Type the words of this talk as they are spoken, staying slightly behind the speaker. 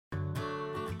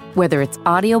Whether it's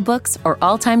audiobooks or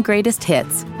all-time greatest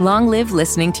hits, long live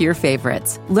listening to your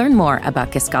favorites. Learn more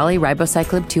about Kisqali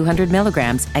Ribociclib 200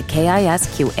 milligrams at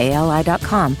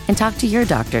KISQALI.com and talk to your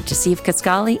doctor to see if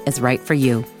Kisqali is right for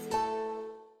you.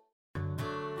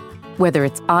 Whether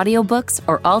it's audiobooks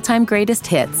or all-time greatest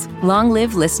hits, long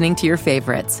live listening to your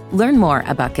favorites. Learn more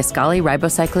about Kisqali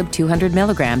Ribociclib 200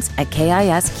 milligrams at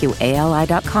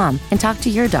KISQALI.com and talk to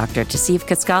your doctor to see if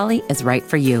Kisqali is right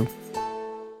for you.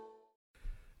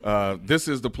 This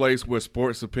is the place where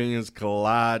sports opinions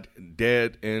collide.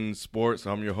 Dead in Sports.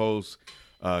 I'm your host,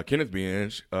 Kenneth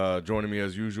Binge. Joining me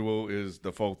as usual is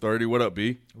the 430. What up,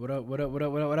 B? What up?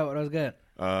 What's good?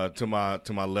 To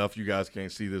my left, you guys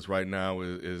can't see this right now,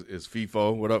 is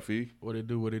FIFO. What up, Fee? What it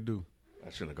do? I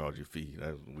shouldn't have called you Fee.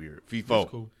 That was weird.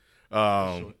 FIFO.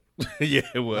 That's cool. Yeah,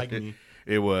 it was. Like me.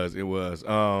 It was.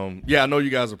 Yeah, I know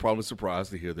you guys are probably surprised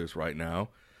to hear this right now.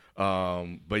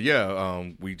 But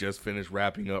yeah, we just finished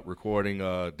wrapping up recording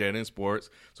Dead in Sports.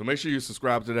 So make sure you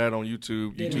subscribe to that on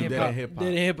YouTube. Dead in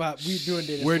Hip Hop.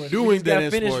 We're doing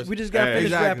Dead in Sports. We just got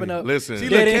finished wrapping up. Listen,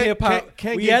 Dead in Hip Hop.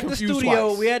 We get at the confused studio.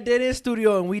 twice. We at Dead in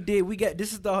Studio, and we got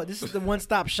this is the one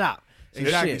stop shop.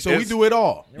 Exactly. Shit. So we do it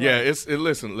all. Yeah,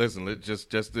 listen.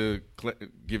 Just to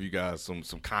give you guys some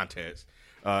context.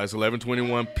 It's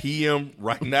 11:21 p.m.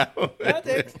 right now,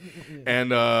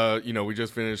 and we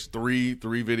just finished three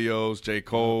videos. J.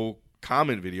 Cole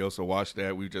comment video, so watch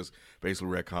that. We just basically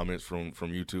read comments from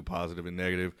YouTube, positive and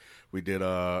negative. We did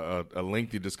a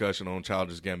lengthy discussion on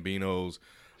Childish Gambino's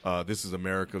 "This Is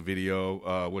America"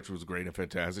 video, which was great and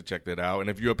fantastic. Check that out. And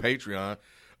if you're a Patreon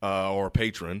or a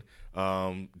patron,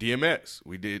 DMX,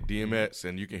 we did DMX,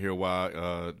 and you can hear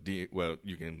why.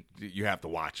 You have to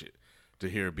watch it to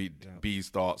hear B's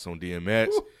thoughts on DMX.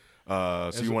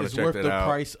 So you want to check that out. It's worth the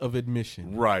price of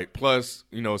admission. Right. Plus,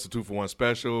 it's a 2-for-1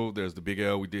 special. There's the Big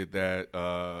L. We did that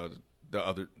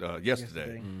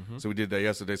yesterday. Mm-hmm. So we did that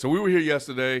yesterday. So we were here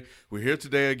yesterday. We're here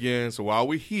today again. So while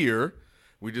we're here,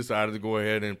 we decided to go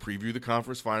ahead and preview the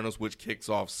conference finals, which kicks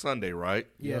off Sunday, right?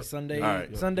 Yeah, Yep. Sunday. All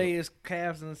right. Sunday is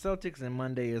Cavs and Celtics, and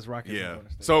Monday is Rockets. Yeah. And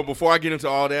Golden State. So before I get into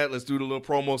all that, let's do the little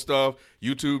promo stuff.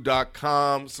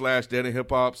 YouTube.com/Dead in Hip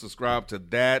Hop. Subscribe to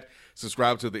that.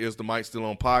 Subscribe to the Is the Mic Still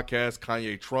On podcast.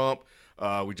 Kanye Trump.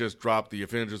 We just dropped the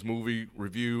Avengers movie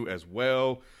review as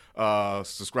well.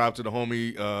 Subscribe to the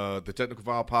homie, the Technical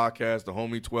File podcast, the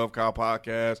homie 12 Kyle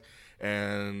podcast,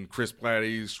 and Chris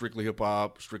Platty's Strictly Hip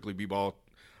Hop, Strictly B-Ball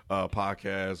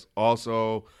podcast.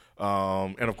 Also,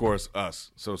 and of course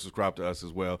us, so subscribe to us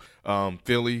as well.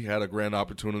 Philly had a grand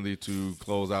opportunity to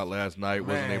close out last night,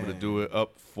 wasn't able to do it,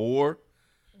 up 4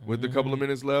 with a couple of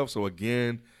minutes left. So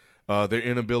again, their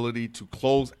inability to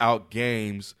close out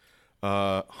games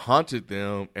haunted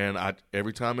them, and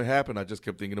every time it happened, I just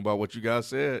kept thinking about what you guys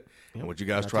said and what you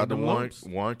guys tried to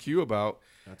warn Q about,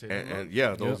 and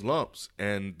those lumps.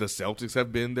 And the Celtics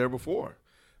have been there before.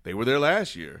 They were there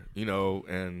last year,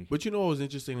 and But what was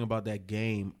interesting about that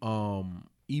game?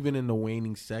 Even in the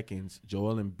waning seconds,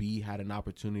 Joel Embiid had an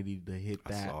opportunity to hit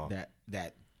that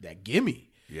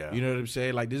gimme. Yeah, you know what I'm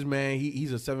saying? Like this man,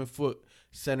 he's a 7-foot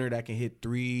center that can hit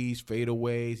threes,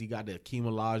 fadeaways. He got the Hakeem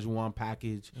Olajuwon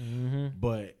package. Mm-hmm.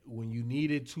 But when you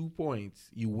needed 2 points,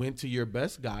 you went to your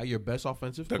best guy, your best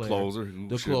offensive player, the closer,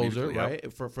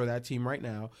 right, for that team right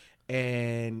now.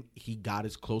 And he got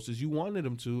as close as you wanted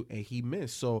him to, and he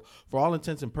missed. So for all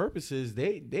intents and purposes,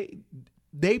 they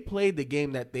played the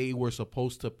game that they were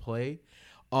supposed to play,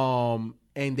 and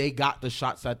they got the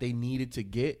shots that they needed to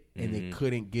get, and they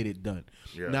couldn't get it done.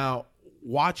 Yeah. Now,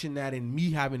 watching that and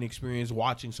me having experience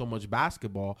watching so much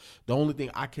basketball, the only thing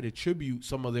I could attribute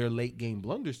some of their late game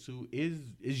blunders to is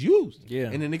youth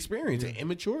and inexperience and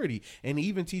immaturity. And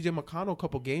even TJ McConnell a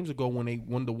couple games ago when they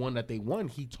won the one that they won,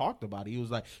 he talked about it. He was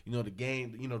like, the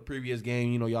game, the previous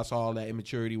game, y'all saw all that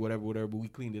immaturity, whatever, but we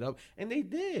cleaned it up. And they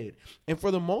did. And for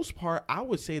the most part, I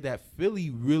would say that Philly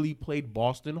really played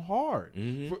Boston hard.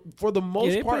 Mm-hmm. For the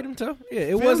most they part. played them tough. Yeah, it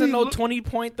Philly wasn't no looked-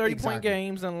 20-point, 30-point Exactly.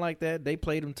 games, nothing like that. They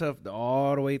played them tough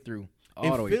all the way through.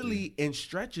 Philly in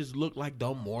stretches looked like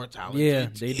the more talented Yeah,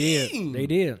 team. they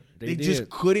did. They just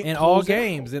couldn't in close all out.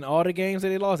 games. In all the games that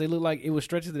they lost, they looked like it was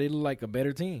stretches that they looked like a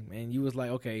better team, and you was like,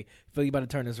 okay, Philly about to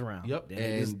turn this around. Yep, And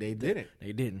and they didn't.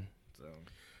 They didn't. So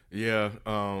yeah.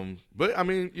 But I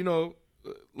mean,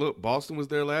 look, Boston was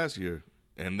there last year,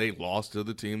 and they lost to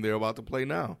the team they're about to play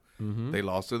now. Mm-hmm. They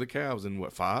lost to the Cavs in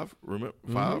 5? Remember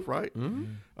 5, right?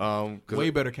 Mm-hmm. Way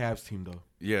better Cavs team though.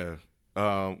 Yeah.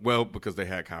 Well, because they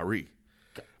had Kyrie.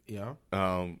 Yeah.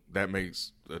 That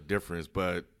makes a difference,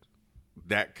 but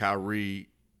that Kyrie.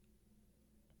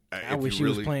 I wish he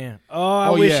really was playing. I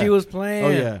wish he was playing. Oh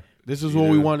yeah. This is what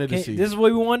we wanted to see. This is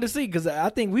what we wanted to see because I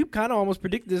think we kind of almost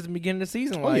predicted this at the beginning of the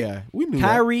season. Like, we knew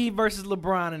Kyrie versus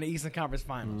LeBron in the Eastern Conference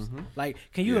Finals. Like,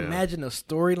 can you imagine the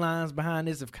storylines behind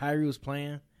this if Kyrie was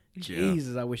playing?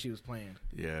 Jesus, I wish he was playing.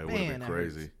 Yeah, it would have been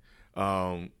crazy.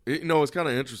 It's kind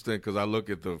of interesting because I look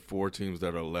at the 4 teams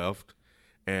that are left,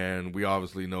 and we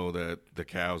obviously know that the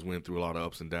Cavs went through a lot of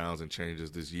ups and downs and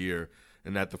changes this year,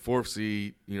 and that the 4th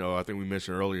seed, I think we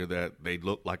mentioned earlier that they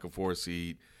looked like a 4th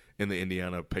seed in the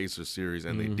Indiana Pacers series,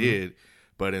 and they did.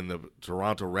 But in the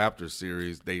Toronto Raptors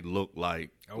series, they looked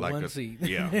like a 1 seed.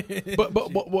 Yeah.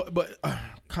 but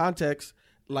context,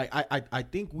 like I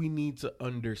think we need to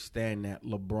understand that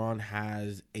LeBron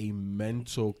has a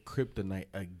mental kryptonite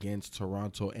against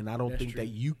Toronto, and I don't think that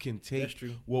you can take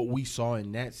what we saw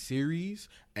in that series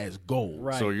as gold.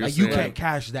 Right. So you can't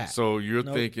cash that. So you're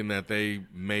thinking that they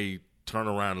may turn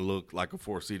around and look like a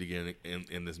 4th seed again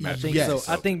in this match. I think so.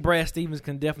 I think Brad Stevens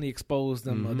can definitely expose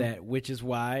them of that, which is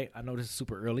why I know this is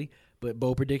super early, but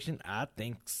bold prediction, I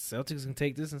think Celtics can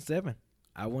take this in 7.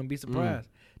 I wouldn't be surprised.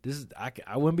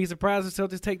 I wouldn't be surprised if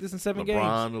Celtics take this in 7 games.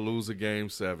 LeBron to lose a game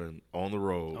 7 on the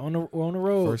road. On the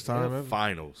road. First time ever.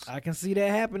 Finals. I can see that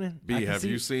happening. Have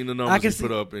you seen the numbers he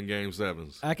put up in game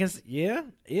 7s? I can see, yeah,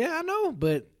 I know,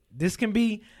 but this can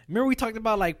be. Remember we talked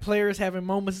about like players having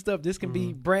moments and stuff. This can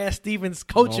be Brad Stevens'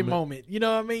 coaching moment. You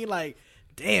know what I mean? Like,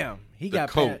 damn, he got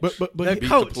coach, but beat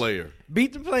the player.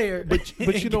 Beat the player. But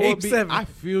you know what? I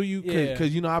feel you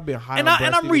because I've been high. And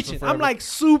I'm reaching. I'm like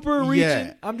super reaching.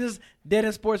 Yeah. I'm just dead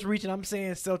in sports reaching. I'm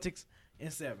saying Celtics in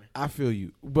 7. I feel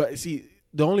you, but see.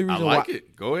 The only reason I like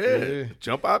it. Go ahead.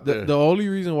 Jump out there. The only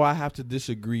reason why I have to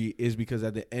disagree is because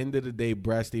at the end of the day,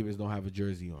 Brad Stevens don't have a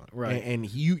jersey on. Right.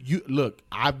 And you look,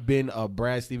 I've been a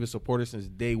Brad Stevens supporter since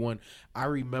day one. I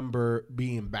remember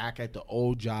being back at the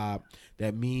old job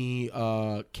that me,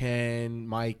 Ken,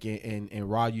 Mike,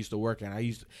 and Rod used to work at.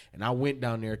 I went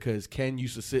down there because Ken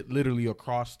used to sit literally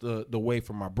across the way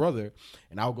from my brother,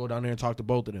 and I would go down there and talk to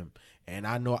both of them. And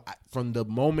I know from the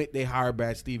moment they hired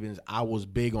Brad Stevens, I was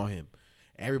big on him.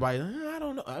 Everybody, I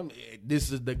don't know.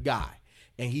 This is the guy.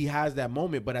 And he has that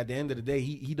moment, but at the end of the day,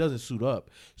 he doesn't suit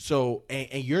up. So,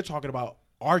 and you're talking about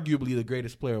arguably the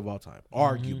greatest player of all time.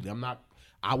 Arguably.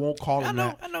 I won't call him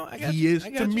that. I know. He is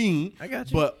to me, I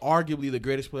got you. but arguably the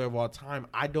greatest player of all time.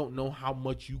 I don't know how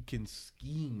much you can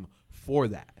scheme for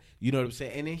that. You know what I'm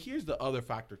saying? And then here's the other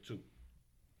factor, too.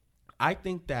 I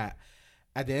think that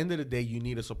at the end of the day, you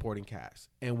need a supporting cast.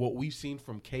 And what we've seen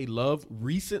from K Love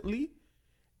recently,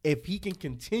 if he can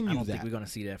continue I don't think we're going to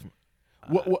see that from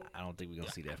I don't think we're going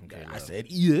to see that from K Love. I said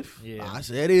if. Yeah. I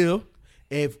said if.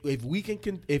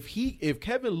 If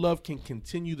Kevin Love can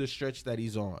continue the stretch that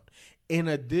he's on, in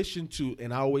addition to,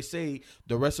 and I always say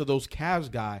the rest of those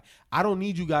Cavs guys, I don't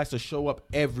need you guys to show up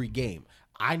every game.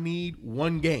 I need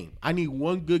one game. I need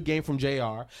one good game from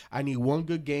JR. I need one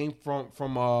good game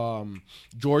from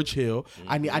George Hill.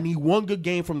 I need one good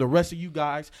game from the rest of you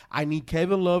guys. I need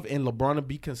Kevin Love and LeBron to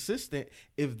be consistent.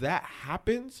 If that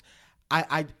happens,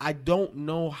 I don't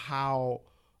know how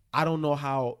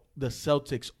the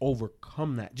Celtics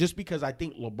overcome that, just because I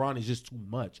think LeBron is just too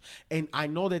much. And I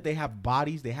know that they have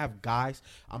bodies, they have guys.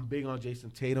 I'm big on Jason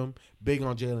Tatum, big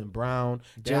on Jaylen Brown.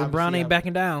 Jaylen Brown ain't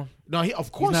backing down. No,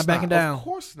 of course he's not backing down. Of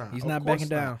course not. He's not backing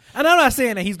down. And I'm not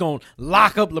saying that he's going to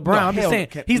lock up LeBron. I'm just saying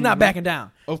he's not backing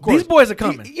down. Of course. These boys are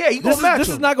coming. He's going to match This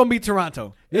is not going to be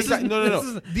Toronto.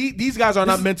 No. These guys are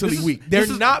not mentally weak. They're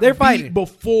beat fighting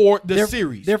before the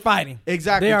series. They're fighting.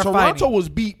 Exactly. They are Toronto fighting. was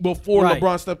beat before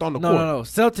LeBron stepped on the court. No.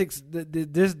 Celtics,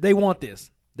 they want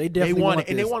this. They definitely want it.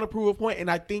 And they want to prove a point.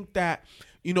 And I think that,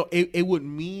 it would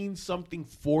mean something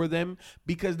for them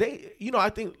because they,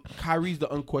 I think Kyrie's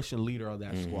the unquestioned leader of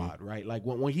that squad, right? Like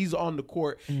when he's on the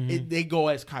court, they go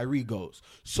as Kyrie goes.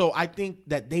 So I think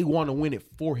that they want to win it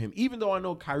for him, even though I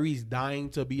know Kyrie's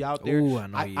dying to be out there. Ooh, I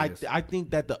know he is. I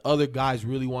think that the other guys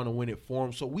really want to win it for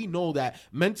him. So we know that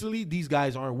mentally these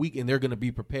guys aren't weak and they're going to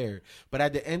be prepared. But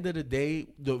at the end of the day,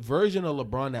 the version of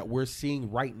LeBron that we're seeing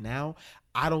right now,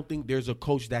 I don't think there's a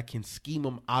coach that can scheme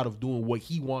him out of doing what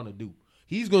he want to do.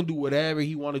 He's going to do whatever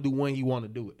he want to do when he want to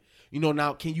do it.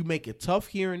 Now, can you make it tough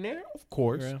here and there? Of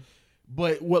course. Yeah.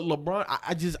 But what LeBron,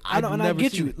 I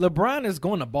get you. LeBron is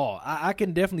going to ball. I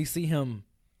can definitely see him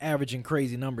averaging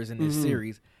crazy numbers in this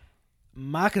series.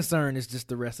 My concern is just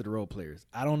the rest of the role players.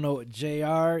 I don't know.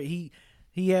 JR, he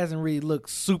hasn't really looked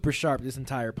super sharp this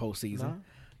entire postseason. Nah.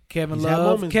 Kevin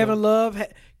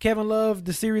Love,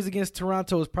 the series against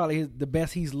Toronto is probably the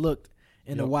best he's looked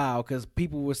in a while, because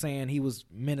people were saying he was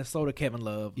Minnesota Kevin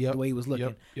Love the way he was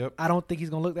looking. I don't think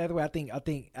he's going to look that way. I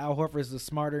think Al Horford is a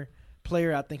smarter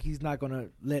player. I think he's not going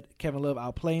to let Kevin Love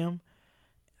outplay him.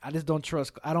 I just don't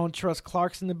trust. I don't trust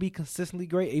Clarkson to be consistently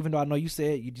great. Even though I know you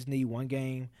said you just need one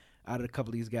game out of a couple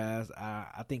of these guys.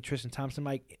 I think Tristan Thompson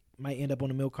might end up on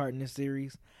the milk cart in this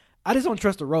series. I just don't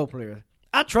trust the role players.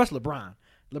 I trust LeBron.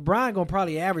 LeBron gonna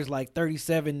probably average like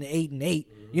 37, 8, and 8.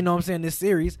 You know what I'm saying? This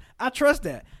series, I trust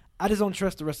that. I just don't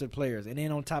trust the rest of the players. And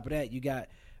then on top of that, you got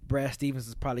Brad Stevens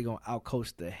is probably gonna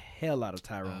outcoach the hell out of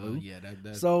Tyronn Lue. Yeah,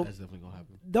 that's definitely gonna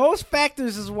happen. Those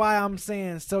factors is why I'm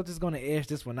saying Celtics gonna edge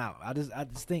this one out. I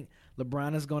just think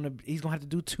LeBron is he's gonna have to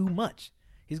do too much.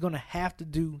 He's gonna have to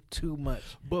do too much.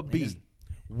 But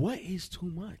what is too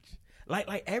much?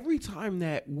 Like every time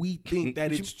that we think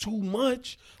that it's too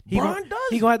much, Bron does.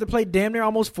 He's gonna have to play damn near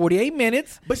almost 48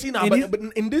 minutes. But see, but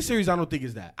in this series, I don't think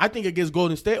it's that. I think against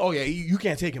Golden State, you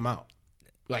can't take him out.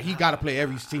 Like he got to play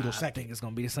every single second. I think it's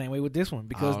gonna be the same way with this one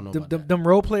because them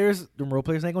role players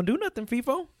ain't gonna do nothing.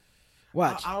 FIFO,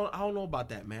 watch. I don't know about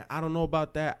that, man. I don't know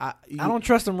about that. I don't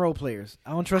trust them role players.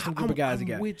 I don't trust them group of guys he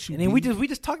got. And then we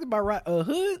just talked about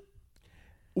Hood.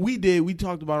 We did. We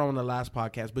talked about it on the last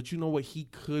podcast. But you know what? He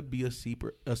could be a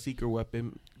seeker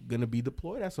weapon going to be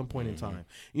deployed at some point in time.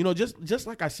 You know, just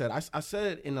like I said, I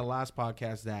said in the last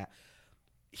podcast that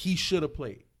he should have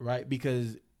played, right?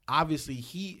 Because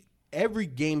obviously every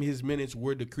game his minutes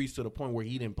were decreased to the point where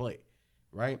he didn't play,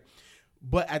 right?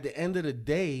 But at the end of the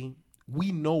day,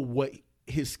 we know what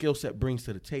his skill set brings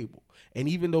to the table. And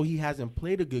even though he hasn't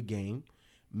played a good game,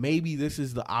 maybe this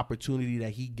is the opportunity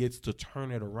that he gets to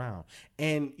turn it around.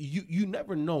 And you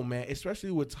never know, man,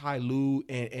 especially with Ty Lue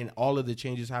and all of the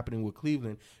changes happening with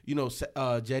Cleveland. You know,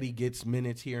 Jetty gets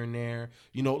minutes here and there.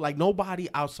 You know, like nobody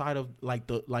outside of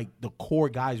the core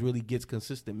guys really gets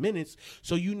consistent minutes.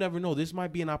 So you never know. This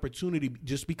might be an opportunity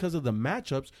just because of the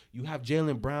matchups. You have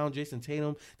Jaylen Brown, Jason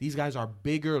Tatum. These guys are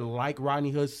bigger, like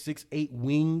Rodney Hood, 6'8"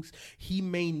 wings. He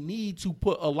may need to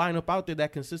put a lineup out there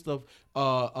that consists of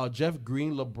Jeff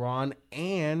Green, LeBron,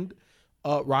 and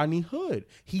Rodney Hood.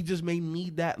 He just may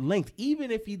need that length.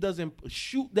 Even if he doesn't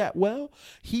shoot that well,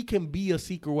 he can be a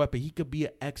secret weapon. He could be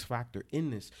an X factor in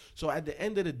this. So at the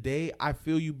end of the day, I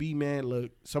feel you, B-Man.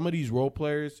 Look, some of these role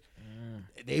players,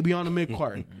 they be on the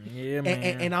mid-card. Yeah,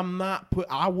 man. And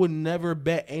I would never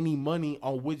bet any money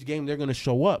on which game they're going to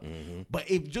show up. Mm-hmm. But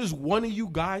if just one of you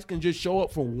guys can just show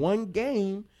up for one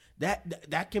game,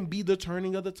 that can be the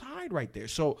turning of the tide right there.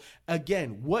 So,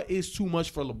 again, what is too much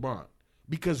for LeBron?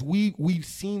 Because we've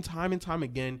seen time and time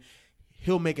again,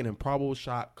 he'll make an improbable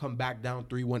shot, come back down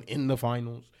 3-1 in the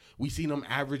finals. We've seen him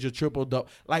average a triple-double.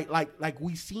 Like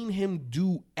we've seen him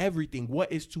do everything.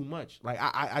 What is too much? Like,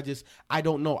 I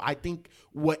don't know. I think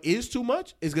what is too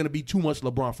much is going to be too much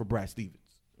LeBron for Brad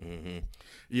Stevens. Mm-hmm.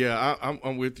 Yeah,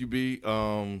 I'm with you, B.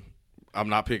 I'm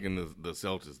not picking the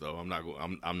Celtics, though.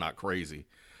 I'm not crazy.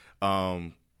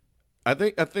 I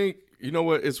think you know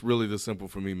what? It's really this simple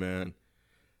for me, man.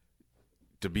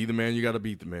 To be the man, you got to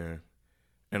beat the man,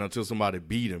 and until somebody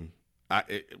beat him,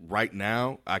 right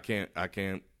now I can't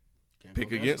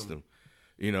pick against him.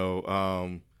 You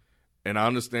know, and I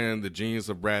understand the genius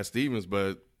of Brad Stevens,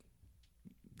 but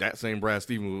that same Brad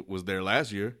Stevens was there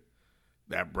last year.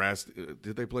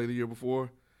 Did they play the year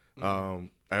before?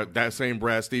 Mm-hmm. That same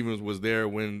Brad Stevens was there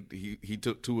when he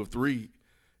took 2 of 3.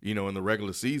 You know, in the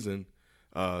regular season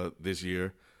this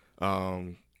year.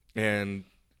 And,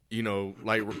 you know,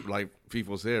 like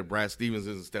FIFO said, Brad Stevens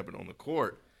isn't stepping on the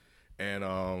court. And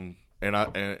I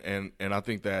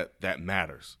think that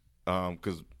matters.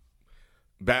 Because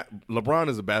LeBron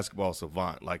is a basketball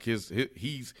savant. Like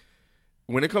he's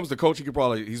when it comes to coaching,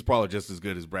 he's probably just as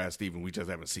good as Brad Stevens. We just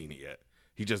haven't seen it yet.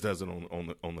 He just does it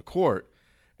on the court.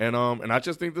 And I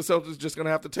just think the Celtics just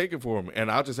gonna have to take it for him. And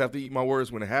I'll just have to eat my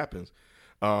words when it happens.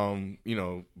 You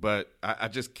know, but I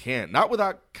just can't. Not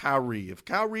without Kyrie. If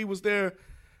Kyrie was there,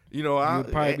 you know, I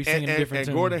would probably be singing a different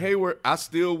tune. Gordon Hayward, I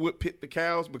still would pit the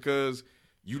cows because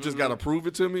you just got to prove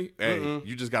it to me. Hey,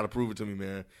 you just got to prove it to me,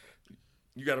 man.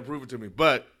 You got to prove it to me.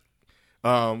 But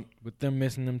with them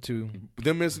missing them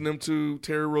too,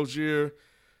 Terry Rozier,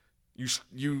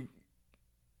 you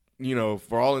know,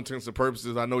 for all intents and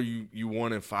purposes, I know you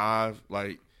 1-5,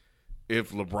 like.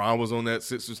 If LeBron was on that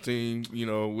Sixers team, you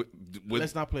know,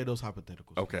 let's not play those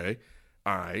hypotheticals. Okay,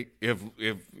 all right. If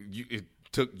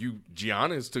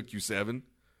Giannis took you 7,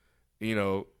 you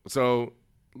know, so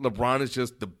LeBron is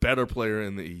just the better player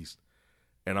in the East,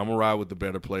 and I'm gonna ride with the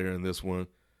better player in this one.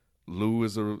 Lue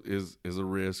is a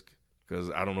risk because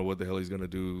I don't know what the hell he's gonna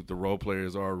do. The role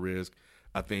players are a risk.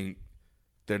 I think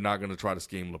they're not gonna try to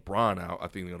scheme LeBron out. I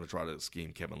think they're gonna try to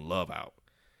scheme Kevin Love out,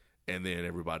 and then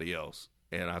everybody else.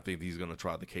 And I think he's going to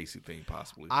try the Casey thing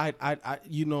possibly. I've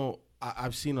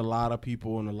seen a lot of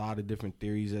people and a lot of different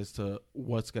theories as to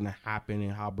what's going to happen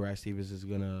and how Brad Stevens is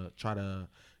going to try to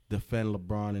defend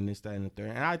LeBron and this, that, and the third.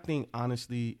 And I think,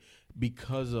 honestly,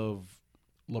 because of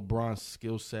LeBron's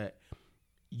skill set,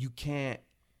 you can't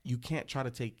try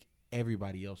to take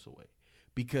everybody else away.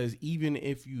 Because even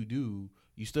if you do,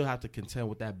 you still have to contend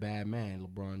with that bad man,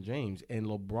 LeBron James. And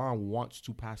LeBron wants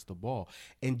to pass the ball.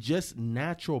 And just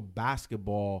natural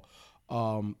basketball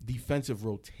defensive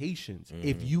rotations.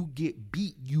 If you get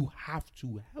beat, you have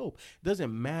to help.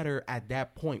 Doesn't matter at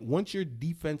that point. Once your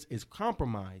defense is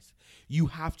compromised, you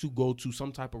have to go to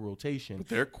some type of rotation. But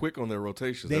they're quick on their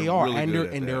rotations. They they're are,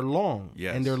 really they're long.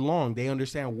 Yes. And they're long. They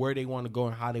understand where they want to go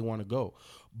and how they want to go.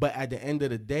 But at the end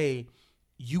of the day,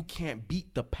 you can't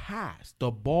beat the pass.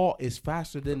 The ball is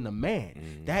faster than the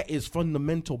man. That is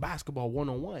fundamental basketball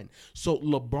 101. So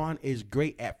LeBron is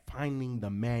great at finding the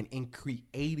man and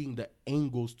creating the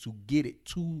angles to get it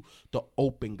to the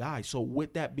open guy. So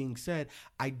with that being said,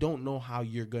 I don't know how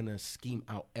you're going to scheme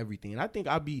out everything. And I think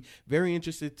I'd be very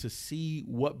interested to see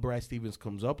what Brad Stevens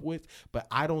comes up with, but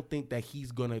I don't think that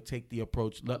he's going to take the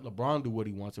approach, let LeBron do what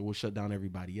he wants and we'll shut down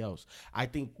everybody else. I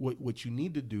think what you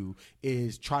need to do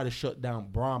is try to shut down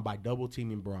Bron by double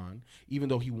teaming Bron, even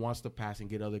though he wants to pass and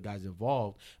get other guys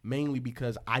involved, mainly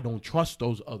because I don't trust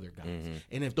those other guys.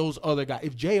 And if those other guys,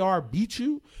 if JR beats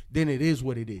you, then it is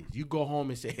what it is. You go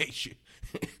home and say, hey, shit,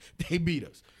 they beat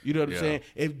us. You know what I'm saying?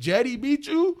 If Jetty beat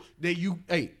you,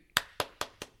 then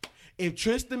if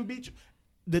Tristan beat you,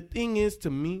 the thing is, to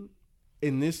me,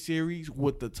 in this series,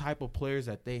 with the type of players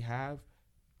that they have,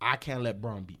 I can't let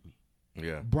Bron beat me.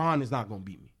 Yeah. Bron is not going to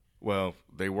beat me. Well,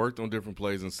 they worked on different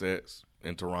plays and sets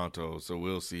in Toronto, so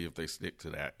we'll see if they stick to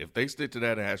that. If they stick to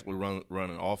that and actually run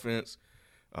an offense,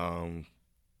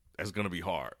 that's going to be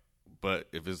hard. But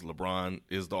if it's LeBron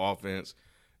is the offense,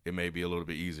 it may be a little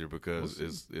bit easier because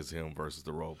it's him versus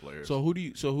the role players. So who do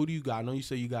you got? I know you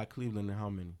say you got Cleveland, and how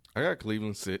many? I got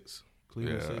Cleveland 6.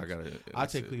 Cleveland 6. I got it. I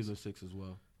take Cleveland 6 as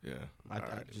well. Yeah.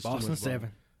 Boston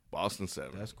 7. Boston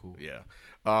 7. That's cool. Yeah.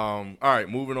 All right.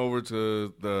 Moving over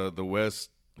to the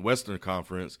Western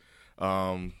Conference.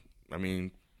 I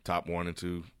mean, top 1 and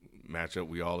 2 matchup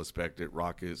we all expected: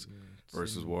 Rockets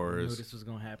versus Warriors. I knew this was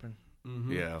gonna happen.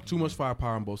 Yeah. Too much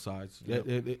firepower on both sides. Yep.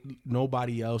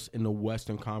 Nobody else in the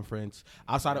Western Conference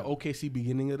outside of OKC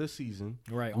beginning of the season.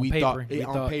 Right. We thought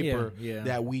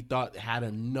that we thought had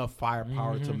enough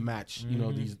firepower to match,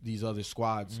 these other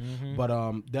squads.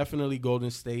 But definitely Golden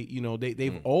State,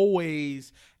 they've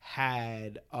always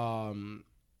had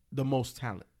the most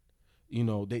talent.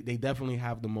 They definitely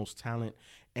have the most talent,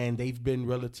 and they've been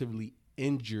relatively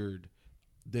injured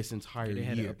this entire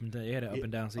year. They had an up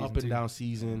and down season. Up and down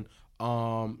season.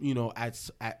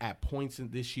 At points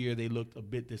in this year, they looked a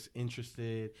bit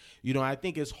disinterested. I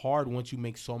think it's hard once you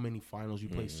make so many finals, you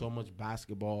play so much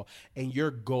basketball, and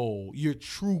your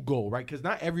true goal, right? Because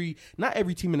not every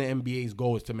team in the NBA's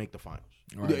goal is to make the finals.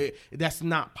 Right. That's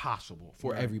not possible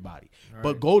for everybody. Right.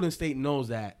 But Golden State knows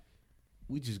that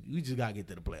we just gotta get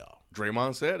to the playoff.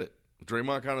 Draymond said it.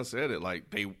 Draymond kind of said it. Like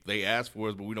they asked for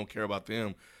us, but we don't care about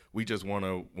them. We just want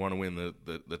to win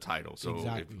the title. So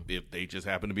exactly. if they just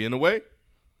happen to be in the way.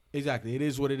 Exactly. It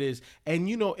is what it is. And,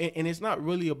 and it's not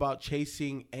really about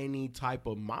chasing any type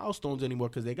of milestones anymore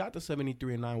because they got the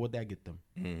 73-9. What'd that get them?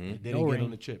 They didn't get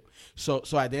on the chip. So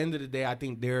at the end of the day, I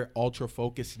think they're ultra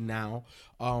focused now.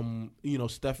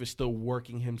 Steph is still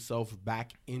working himself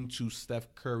back into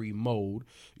Steph Curry mode.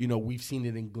 We've seen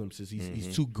it in glimpses.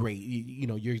 He's too great.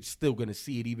 You're still going to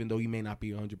see it even though he may not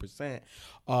be 100%.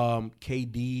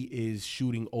 KD is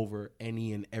shooting over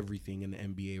any and everything in the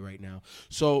NBA right now.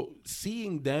 So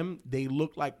seeing them, they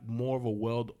look like more of a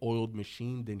well-oiled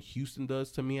machine than Houston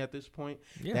does to me at this point.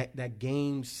 Yeah. That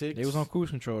game 6. They was on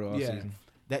cruise control all season.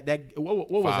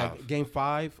 What was that? Game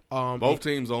 5? Both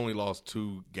teams only lost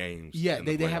 2 games. Yeah,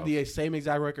 they have the same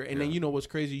exact record. And then what's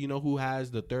crazy? Who has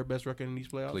the third best record in these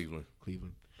playoffs?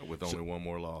 Cleveland. With only one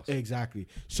more loss. Exactly.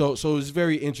 So it's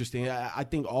very interesting. I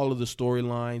think all of the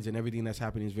storylines and everything that's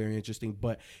happening is very interesting.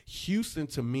 But Houston,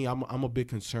 to me, I'm a bit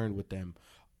concerned with them,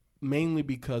 mainly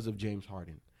because of James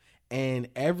Harden. And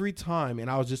every time, and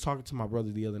I was just talking to my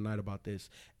brother the other night about this,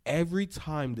 every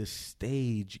time the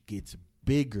stage gets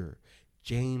bigger,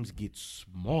 James gets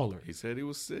smaller. He said he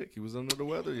was sick. He was under the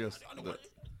weather yesterday.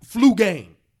 Flu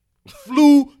game.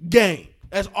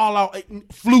 That's all out.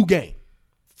 Flu game.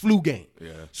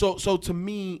 Yeah. So to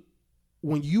me,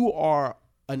 when you are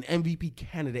an MVP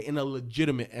candidate and a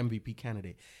legitimate MVP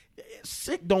candidate,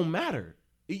 sick don't matter.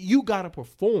 You got to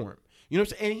perform. You know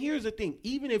what I'm saying? And here's the thing.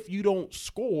 Even if you don't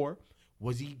score,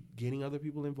 was he getting other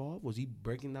people involved? Was he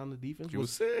breaking down the defense? He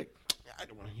was sick. I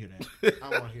don't want to hear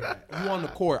that. You on the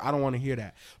court, I don't want to hear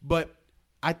that. But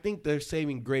I think their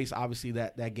saving grace, obviously,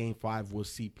 that game 5 was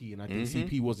CP, and I think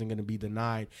CP wasn't going to be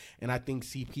denied, and I think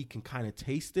CP can kind of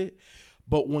taste it.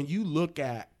 But when you look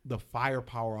at the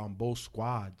firepower on both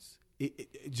squads,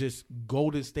 it just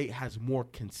Golden State has more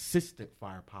consistent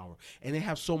firepower, and they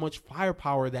have so much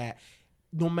firepower that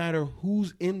no matter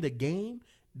who's in the game,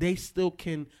 they still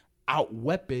can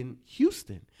out-weapon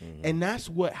Houston. And that's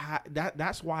what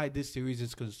that's why this series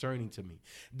is concerning to me.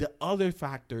 The other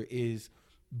factor is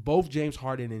both James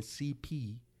Harden and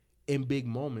CP in big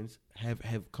moments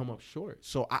have come up short.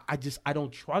 So I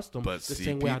don't trust them. But the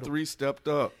same way CP3 stepped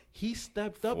up. He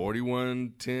stepped up.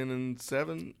 41, 10, and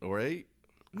 7 or 8.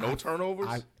 No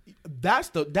turnovers. That's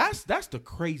the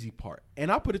crazy part. And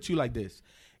I'll put it to you like this.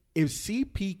 If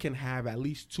CP can have at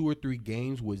least 2 or 3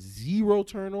 games with 0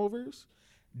 turnovers,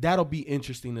 that'll be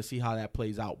interesting to see how that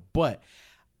plays out. But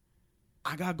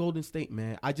I got Golden State,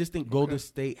 man. I just think Golden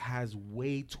State has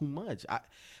way too much.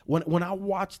 When I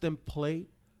watch them play,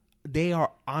 they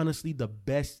are honestly the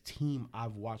best team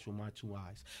I've watched with my 2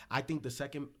 eyes. I think the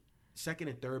second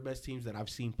and third best teams that I've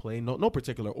seen play, no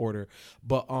particular order,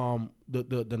 but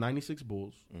the 96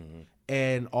 Bulls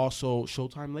and also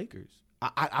Showtime Lakers.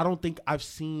 I don't think I've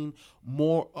seen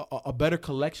a better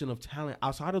collection of talent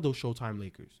outside of those Showtime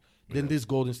Lakers than this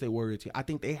Golden State Warrior team. I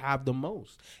think they have the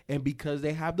most. And because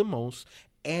they have the most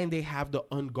and they have the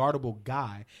unguardable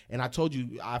guy, and I told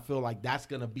you I feel like that's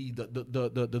going to be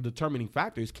the determining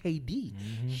factor is KD.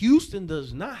 Houston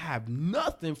does not have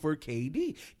nothing for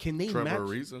KD. Can they match? Trevor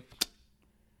Ariza.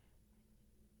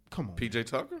 Come on. PJ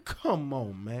Tucker? Come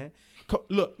on, man.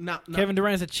 Look, now Kevin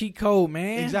Durant's a cheat code,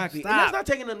 man. Exactly. Stop. And that's not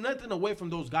taking nothing away from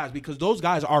those guys because those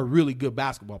guys are really good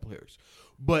basketball players.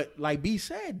 But like B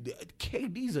said,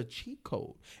 KD's a cheat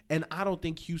code. And I don't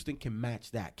think Houston can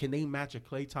match that. Can they match a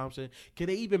Klay Thompson? Can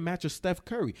they even match a Steph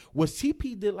Curry? What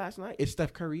CP did last night is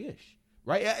Steph Curry-ish.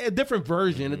 Right? A different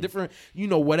version, a different,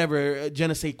 whatever, je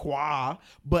ne sais quoi.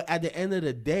 But at the end of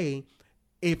the day,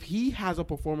 if he has a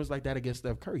performance like that against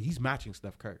Steph Curry, he's matching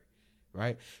Steph Curry.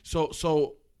 Right?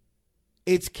 So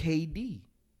it's KD.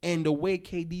 And the way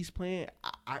KD's playing,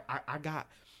 I got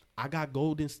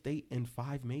Golden State in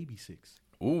 5, maybe 6.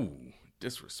 Ooh,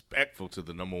 disrespectful to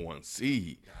the number 1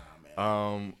 seed.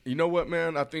 You know what,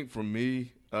 man? I think for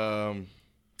me, Golden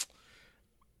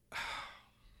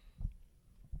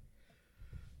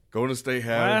State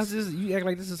has. Why is this? You act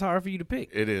like this is hard for you to pick.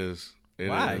 It is.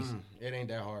 Why? It ain't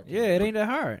that hard. Yeah, it ain't that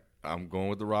hard. I'm going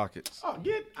with the Rockets. Oh,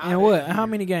 get out And what? How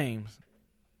many games?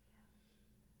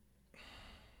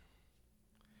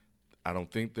 I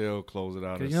don't think they'll close it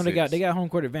out. Because they got home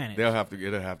court advantage. It'll have to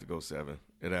go 7.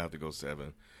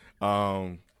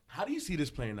 How do you see this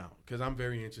playing out? Because I'm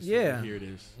very interested to hear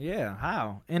this. Yeah,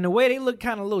 how? And the way they look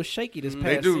kind of a little shaky this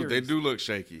past series. They do look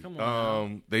shaky. Come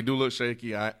on, they do look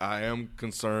shaky. I am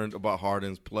concerned about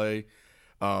Harden's play.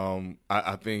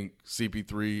 I think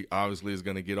CP3 obviously is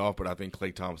going to get off, but I think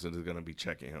Klay Thompson is going to be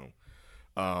checking him.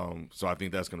 So I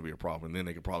think that's going to be a problem. And then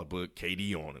they could probably put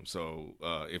KD on him. So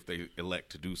if they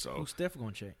elect to do so, who's Steph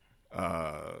going to check?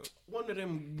 One of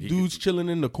them dudes chilling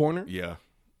in the corner. Yeah,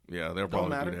 they'll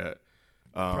probably do that.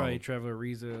 Probably Trevor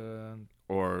Ariza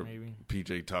or maybe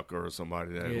PJ Tucker or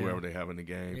somebody whoever they have in the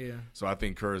game. Yeah. So I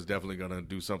think Kerr is definitely going to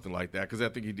do something like that because I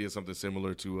think he did something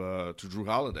similar to Drew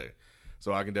Holiday.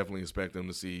 So I can definitely expect them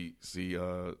to see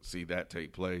that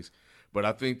take place. But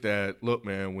I think that, look,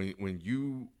 man, when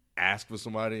you ask for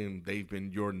somebody and they've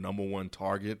been your number 1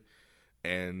 target,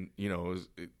 and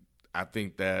I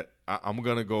think that I'm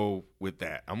gonna go with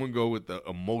that. I'm gonna go with the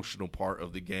emotional part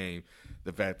of the game,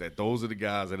 the fact that those are the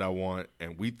guys that I want,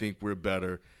 and we think we're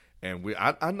better. And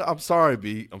I'm sorry,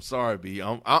 B.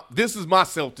 This is my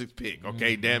Celtics pick.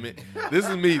 Okay, damn it. This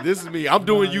is me. I'm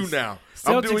doing you now.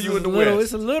 Celtics I'm doing you in the West. West.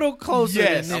 It's a little closer.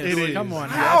 Yes, than this. it is. Come on,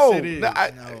 How? Yes, it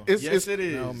is. Yes, it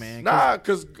is. No, man. Nah,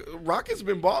 because Rockets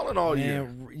been balling all year.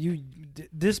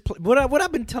 What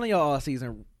I've been telling y'all all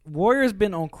season. Warriors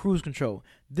been on cruise control.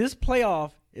 This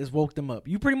playoff has woke them up.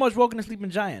 You pretty much woken a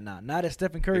sleeping giant now. Now that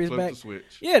Stephen Curry is back. The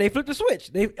switch. Yeah, they flipped the switch.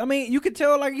 You could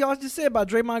tell, like y'all just said about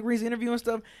Draymond Green's interview and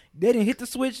stuff. They didn't hit the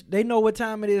switch. They know what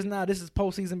time it is now. This is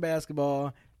postseason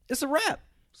basketball. It's a wrap.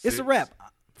 6. It's a wrap.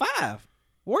 5.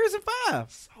 Warriors in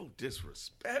 5. So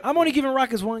disrespectful. I'm only giving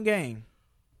Rockets 1 game.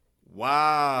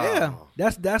 Wow. Yeah,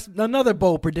 that's another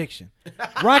bold prediction.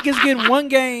 Rockets getting 1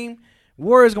 game.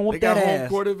 Warriors gonna whoop that ass. They got home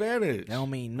court advantage. That don't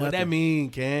mean nothing. What that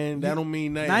mean, Ken? That don't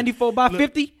mean nothing. 94 by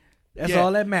 50. That's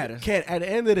all that matters. Ken, at the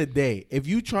end of the day, if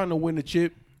you trying to win the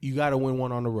chip, you got to win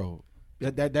one on the road.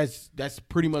 That's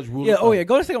pretty much rule. Yeah. Oh yeah.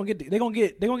 Golden State they're gonna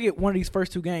get one of these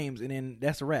first 2 games, and then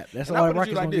that's a wrap. That's all the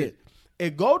Rockets gonna get.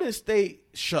 if Golden State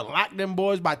shellacked them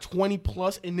boys by 20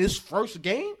 plus in this first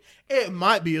game, it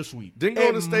might be a sweep. Didn't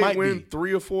Golden State win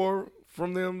 3 or 4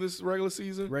 from them this regular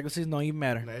season? Regular season don't even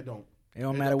matter. No, it don't. It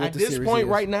don't matter what at the this series point is.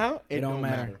 right now. It don't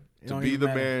matter. To be the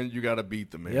man, you got to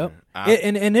beat the man. Yep.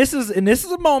 And this is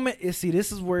a moment. This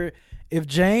is where if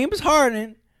James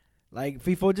Harden, like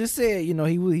FIFO just said, he as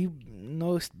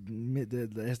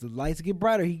the lights get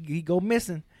brighter, he go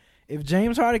missing. If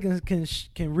James Harden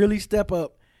can really step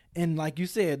up, and like you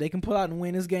said, they can pull out and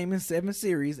win this game in 7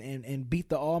 series and beat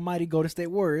the almighty Golden State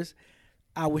Warriors,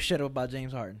 I would shut up about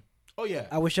James Harden. Oh yeah,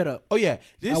 I would shut up. Oh yeah,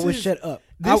 shut up.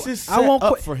 This is set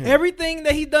up for him. Everything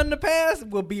that he done in the past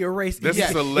will be erased. This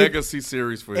is a legacy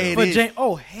series for him. For James,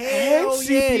 hell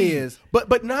yeah, it is.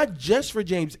 But not just for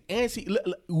James and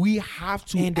we have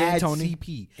to add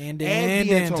CP and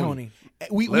D'Antoni.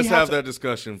 Let's have that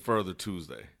discussion further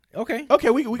Tuesday. Okay,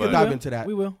 we can dive into that.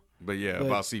 We will. But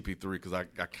about CP3 because I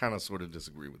kind of sort of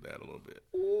disagree with that a little bit.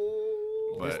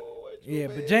 But. Yeah,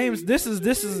 but James, this is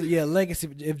legacy.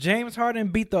 If James Harden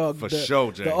beat the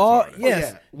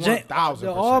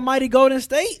almighty Golden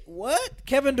State, what?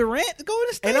 Kevin Durant,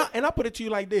 Golden State, and I put it to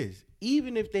you like this: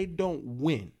 even if they don't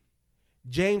win,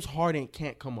 James Harden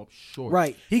can't come up short.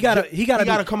 Right? He gotta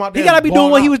come out there. He gotta be doing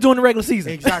what he was doing in the regular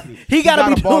season. Exactly. he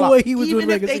gotta be doing what he was doing in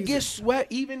the regular season. Even if they get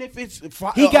swept, even if it's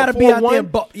he gotta be out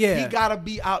there. He gotta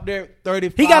be out there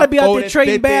 35. He gotta be out there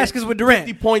trading baskets with Durant.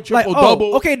 50-point triple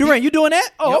double. Okay, Durant, you doing that?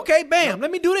 Oh, okay, bam.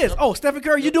 Let me do this. Oh, Stephen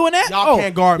Curry, you doing that? Y'all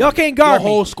can't guard me. Y'all can't guard me. The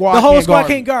whole squad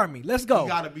can't guard me. Let's go. You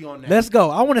gotta be on that. Let's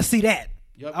go. I want to see that.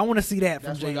 Yep. I want to see that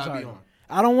from James Harden.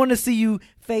 I don't want to see you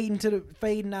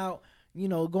fading out.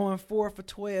 Going 4 for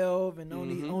 12 and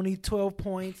only 12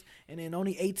 points and then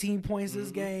only 18 points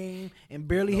this game and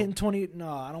barely hitting 20. No,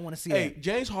 I don't want to see that. Hey,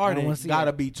 James Harden got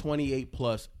to be 28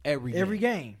 plus every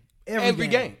game. Every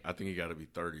game. I think he got to be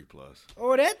 30 plus.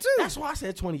 Or that too. That's why I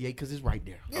said 28 because it's right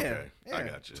there. Yeah, okay, I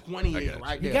got you. 28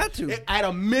 right there. You got to. At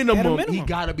a minimum, he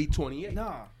got to be 28.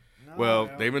 Well,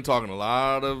 they've been talking a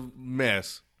lot of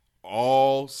mess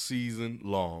all season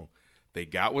long. They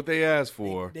got what they asked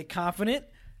for. They're confident.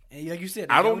 And like you said,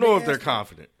 I don't know if they're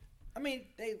confident. I mean,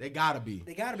 they gotta be.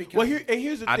 They gotta be confident. Well,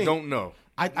 here's the thing. I don't know.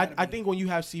 I think when you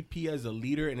have CP as a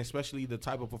leader, and especially the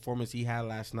type of performance he had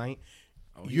last night,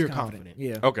 you're confident.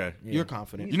 Yeah. Okay. Yeah. You're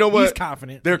confident. You know what? He's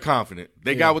confident. They're confident.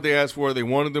 They got what they asked for. They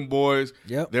wanted them boys.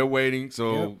 Yep. They're waiting.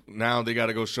 So now they got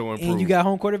to go show and prove. And you got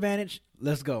home court advantage.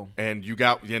 Let's go. And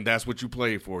that's what you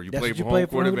played for. You played for home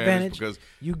court advantage because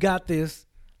you got this.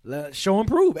 Show and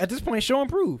prove. At this point, show and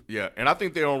prove. Yeah, and I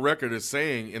think they're on record as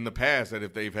saying in the past that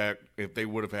if they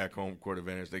would have had home court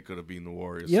advantage, they could have beaten the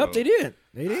Warriors. Yep, they did.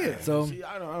 They did. So see,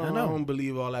 I don't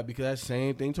believe all that because that's the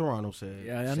same thing Toronto said.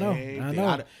 Yeah, I know.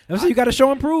 So you got to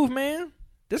show and prove, man.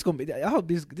 I hope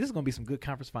this is gonna be some good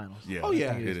conference finals. Yeah. Oh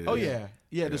yeah.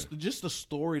 Yeah. Just the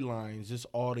storylines, just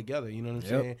all together. You know what I'm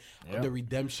saying? Yep. The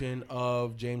redemption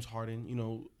of James Harden.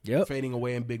 Fading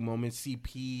away in big moments.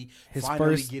 CP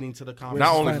finally getting to the conference.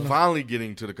 Not only finally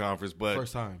getting to the conference, but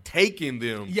first time taking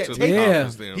them to the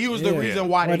conference. Then. He was the reason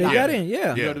why they got in.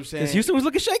 Yeah. You know what I'm saying? Because Houston was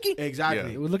looking shaky.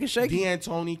 Exactly. It was looking shaky.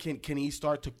 D'Antoni, can he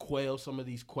start to quail some of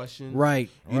these questions? Right.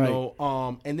 You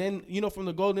know. And then from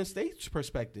the Golden State's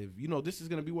perspective, this is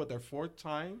going to be their 4th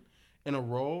time in a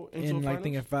row in I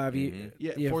think in 5 years.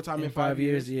 Mm-hmm. Yeah, 4th time in 5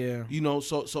 years. Yeah.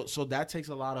 So that takes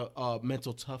a lot of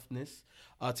mental toughness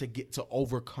to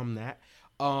overcome that.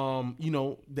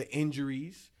 The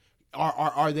injuries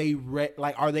are they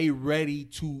ready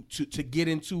to get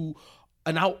into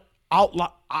an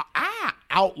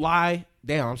outlie?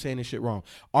 Damn, I'm saying this shit wrong.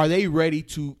 Are they ready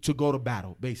to go to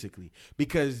battle basically?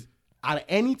 Because out of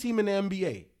any team in the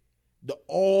NBA, the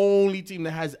only team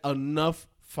that has enough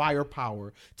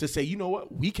firepower to say, you know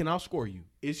what, we can outscore you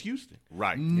is Houston.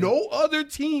 Right. No other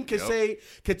team can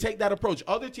take that approach.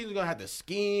 Other teams are gonna have to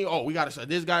scheme. Oh, we gotta start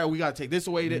this guy, or we gotta take this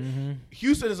away. Mm-hmm.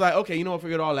 Houston is like, okay, you know what,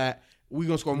 forget all that. We're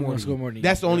gonna score more.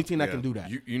 That's the only team that can do that.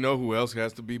 You know who else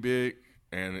has to be big?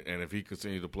 And if he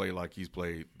continues to play like he's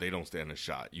played, they don't stand a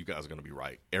shot. You guys are going to be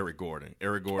right. Eric Gordon.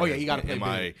 Oh, yeah, he got to play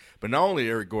MIA. But not only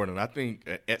Eric Gordon, I think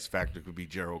an X factor could be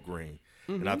Gerald Green.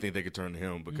 Mm-hmm. And I think they could turn to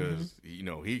him because, he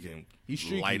can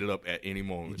light it up at any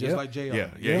moment. Just like JR. Yeah,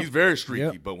 he's very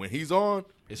streaky. But when he's on,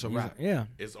 it's a wrap. Yeah.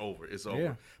 It's over.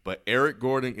 Yeah. But Eric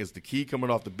Gordon is the key coming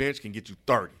off the bench, can get you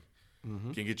 30.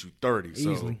 Mm-hmm. Can get you 30.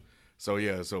 Easily.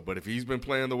 But if he's been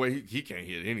playing the way he can't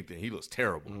hit anything, he looks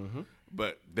terrible. Mm-hmm.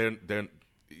 But then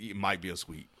it might be a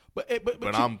sweep. But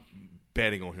I'm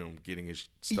betting on him getting his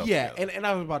stuff together. and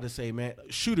I was about to say, man,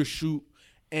 shoot.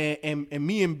 And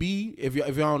me and B, if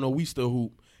y'all don't know, we still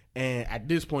hoop. And at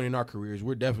this point in our careers,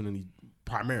 we're definitely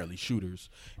primarily shooters.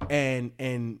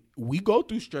 And we go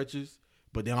through stretches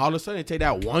But then all of a sudden, take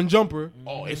that one jumper.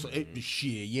 Oh, shit!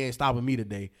 You ain't stopping me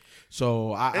today.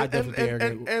 So I definitely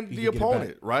think and the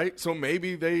opponent, right? So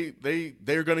maybe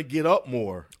they're going to get up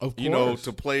more, of course,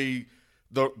 to play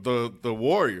the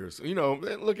Warriors.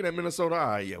 Looking at Minnesota, all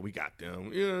right, yeah, we got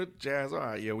them. Jazz, all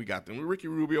right, yeah, we got them. Ricky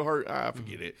Rubio hurt,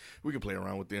 forget it. We can play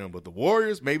around with them. But the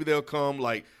Warriors, maybe they'll come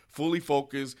like fully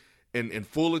focused and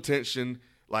full attention,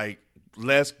 like,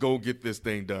 let's go get this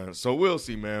thing done. So we'll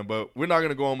see, man. But we're not going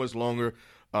to go on much longer.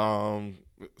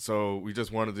 So we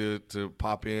just wanted to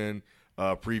pop in,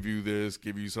 preview this,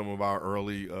 give you some of our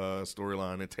early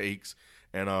storyline and takes.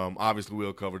 And obviously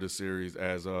we'll cover the series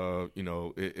as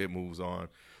it moves on.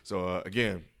 So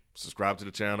again, subscribe to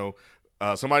the channel.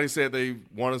 Somebody said they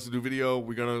want us to do video.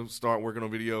 We're gonna start working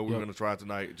on video. We're gonna try it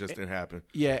tonight. It just didn't happen.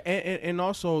 Yeah, and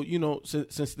also,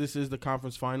 since this is the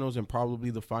conference finals and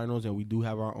probably the finals, and we do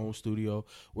have our own studio,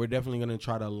 we're definitely gonna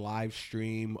try to live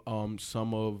stream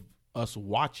some of us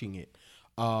watching it.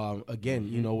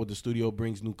 Again, with the studio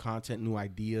brings new content, new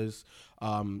ideas.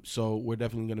 So we're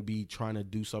definitely going to be trying to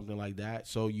do something like that.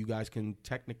 So you guys can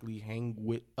technically hang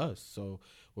with us. So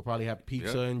we'll probably have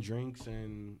pizza and drinks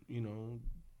and,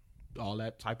 all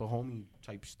that type of homie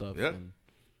type stuff. Yep. And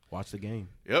watch the game.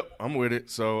 Yep, I'm with it.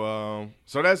 So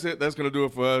that's it. That's going to do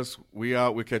it for us. We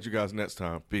out. We'll catch you guys next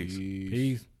time. Peace.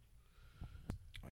 Peace.